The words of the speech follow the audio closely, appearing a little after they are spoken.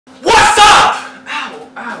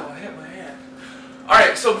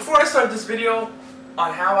Alright, so before I start this video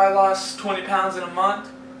on how I lost 20 pounds in a month,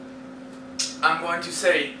 I'm going to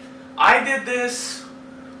say I did this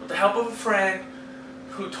with the help of a friend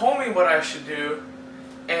who told me what I should do,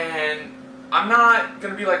 and I'm not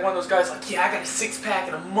going to be like one of those guys like, yeah, I got a six-pack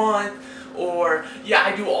in a month, or yeah,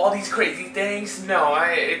 I do all these crazy things. No,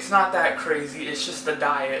 it's not that crazy. It's just a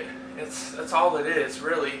diet. That's all it is,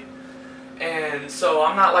 really. And so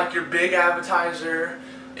I'm not like your big advertiser,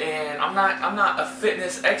 and I'm not a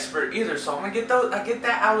fitness expert either. So I'm gonna get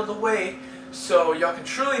that out of the way, so y'all can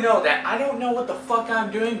truly know that I don't know what the fuck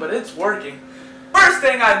I'm doing, but it's working. First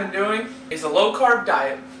thing I've been doing is a low-carb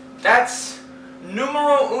diet. That's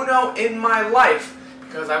numero uno in my life,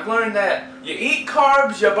 because I've learned that you eat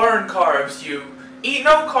carbs, you burn carbs. You eat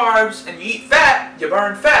no carbs and you eat fat, you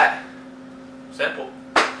burn fat. Simple.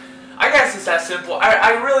 I guess it's that simple.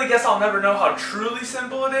 I really guess I'll never know how truly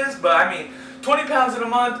simple it is, but I mean, 20 pounds in a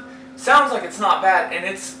month sounds like it's not bad, and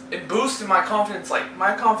it boosted my confidence. Like,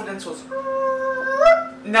 my confidence was,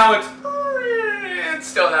 now it's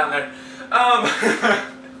still down there.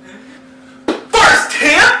 First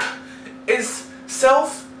tip is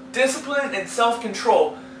self-discipline and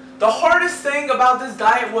self-control. The hardest thing about this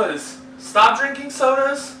diet was stop drinking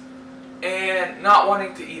sodas and not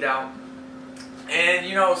wanting to eat out. And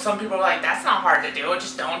you know, some people are like, that's not hard to do,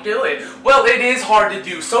 just don't do it. Well, it is hard to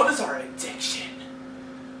do. Sodas are an addiction.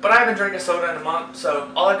 But I haven't drank a soda in a month,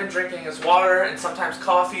 so all I've been drinking is water and sometimes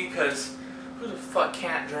coffee, because who the fuck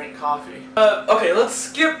can't drink coffee? Okay, let's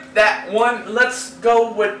skip that one. Let's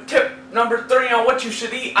go with tip number 3 on what you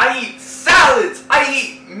should eat. I eat salads. I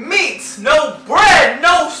eat meats. No bread.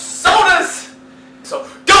 No sodas. So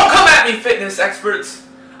don't come at me, fitness experts.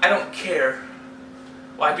 I don't care.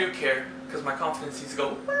 Well, I do care, because my confidence needs to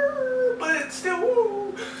go, but it's still,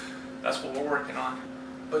 woo. That's what we're working on.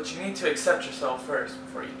 But you need to accept yourself first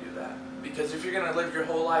before you do that. Because if you're going to live your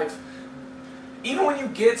whole life, even when you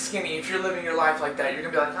get skinny, if you're living your life like that, you're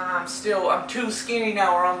going to be like, I'm too skinny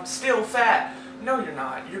now, or I'm still fat. No, you're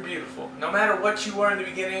not. You're beautiful. No matter what you were in the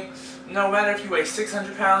beginning, no matter if you weigh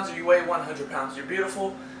 600 pounds or you weigh 100 pounds, you're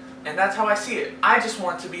beautiful. And that's how I see it. I just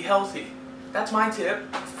want to be healthy. That's my tip.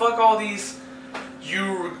 Fuck all these,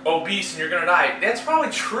 you're obese and you're going to die. That's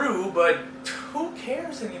probably true, but who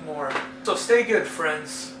cares anymore? So stay good,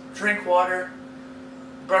 friends. Drink water,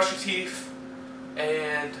 brush your teeth,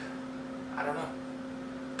 and I don't know.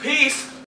 Peace!